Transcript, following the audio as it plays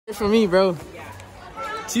For me, bro.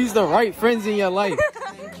 Choose the right friends in your life.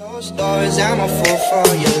 Those stories, I'm a fool for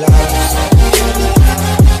your love.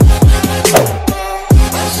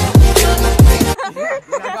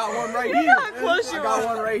 I got one right here. I got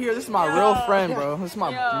one right here. This is my real friend, bro. This is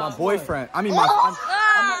my boyfriend. I mean, my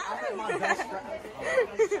best friend.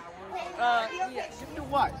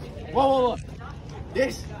 What? Whoa.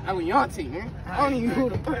 This Aliante, man. I don't even know who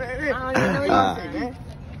to put that in. I don't even know what you say, man.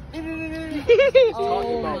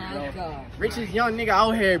 Oh my God. Richest young nigga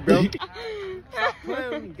out here, bro. Stop playing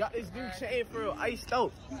with me. Got this new chain for real, iced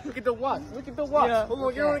out. Look at the watch. Look at the watch. Yeah. Hold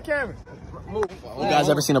on, get on the camera. Move. You guys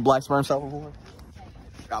ever seen a black sperm cell before?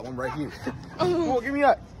 Got one right here. Come on, give me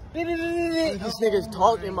that. This nigga's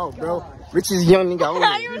talking about, bro. Richest young nigga out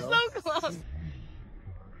here. You were so close.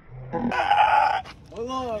 Hold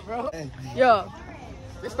on, bro. Yo.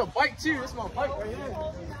 This the bike too. This my bike right here.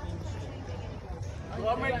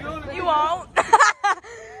 You won't.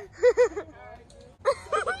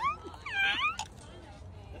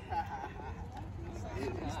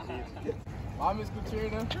 Mom is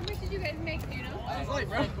Katrina. How much did you guys make, do you know? I was like,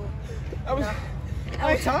 bro.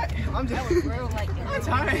 I'm tired. I'm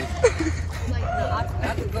tired.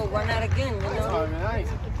 I could go run out again, you know?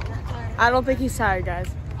 I don't think he's tired, guys.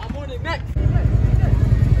 I'm on it next.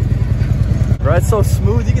 Bro, it's so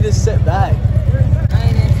smooth. You can just sit back. I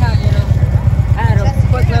ain't even tell you know. I had a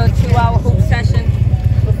quick little 2-hour hoop session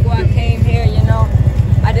before I came here, you know.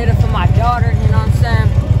 I did it for my daughter, you know what I'm saying?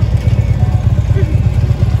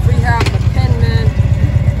 Free her off the pen, man.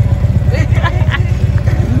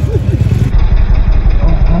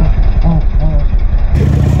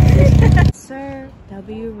 Sir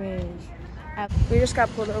W. Ridge. We just got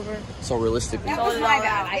pulled over. So realistic. That was my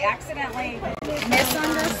bad. I accidentally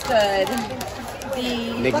misunderstood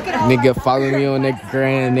the... Nigga, follow me on the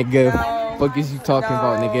gram, nigga. Fuck is you talking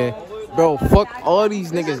about, nigga? Bro, fuck all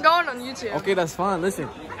these This is niggas. going on YouTube. Okay, that's fine. Listen,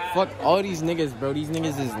 fuck all these niggas, bro. These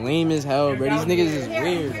niggas is lame as hell, bro. These niggas is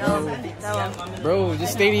weird, bro. Bro,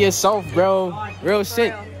 just stay to yourself, bro. Real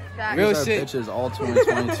shit. Real These are shit. bitches all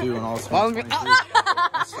 2022 and all 2023.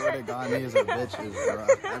 I swear to God, niggas are bitches, bro.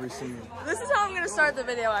 Every single. This is how I'm gonna start the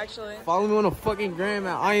video, actually. Follow me on the fucking gram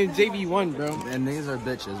at I am JB1, bro. And niggas are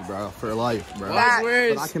bitches, bro, for life, bro. Wise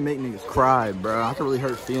words. But I can make niggas cry, bro. I can really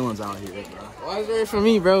hurt feelings out here, bro. Wise word for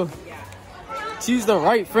me, bro. Choose the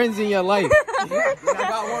right friends in your life. I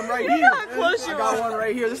got one right here. I got one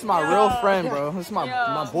right here. This is my real friend, bro. This is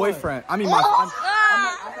my boyfriend. I mean, my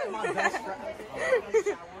best friend.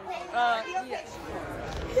 No,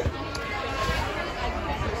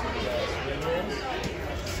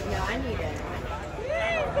 I need it.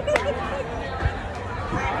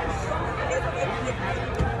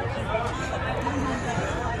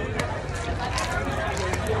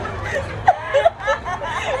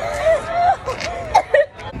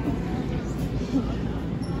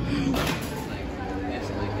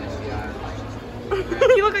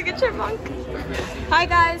 You look like a chipmunk. Hi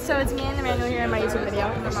guys, so it's me and Emmanuel here in my YouTube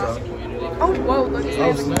video. Oh, whoa, look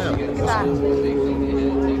at this. Look at that.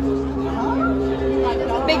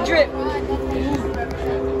 Big drip.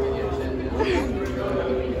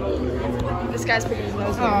 This guy's picking his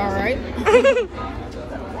nose. Alright.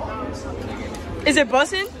 Is it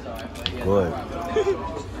bussin'? Good.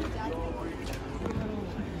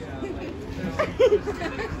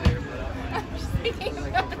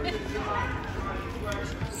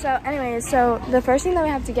 So anyways, so the first thing that we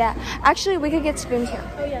have to get, actually we could get spoons here.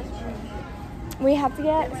 Oh yes. We have to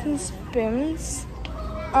get some spoons.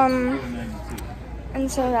 And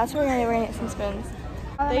so that's what we're gonna do, we're gonna get some spoons.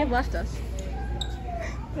 They left us.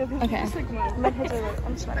 Okay.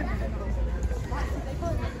 I'm sweating.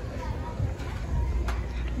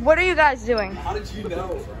 What are you guys doing? How did you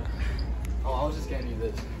know? Oh, I was just getting you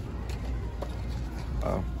this.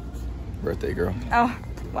 Oh, birthday girl. Oh,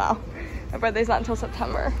 wow. My birthday's not until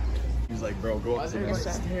September. He's like, bro, go up.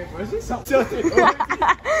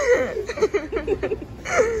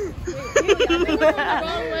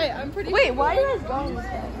 Wait, why are you guys going this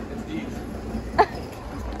way?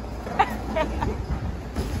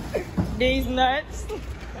 These nuts.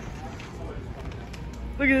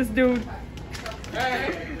 Look at this dude.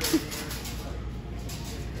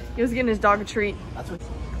 He was getting his dog a treat.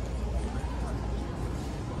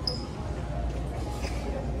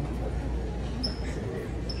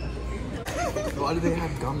 Why do they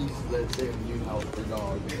have gummies that say immune health for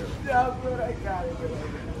dogs? Yeah, bro, I got it, bro.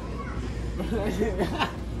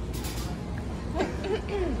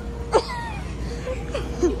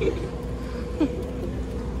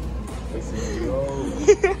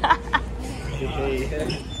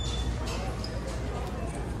 Hey.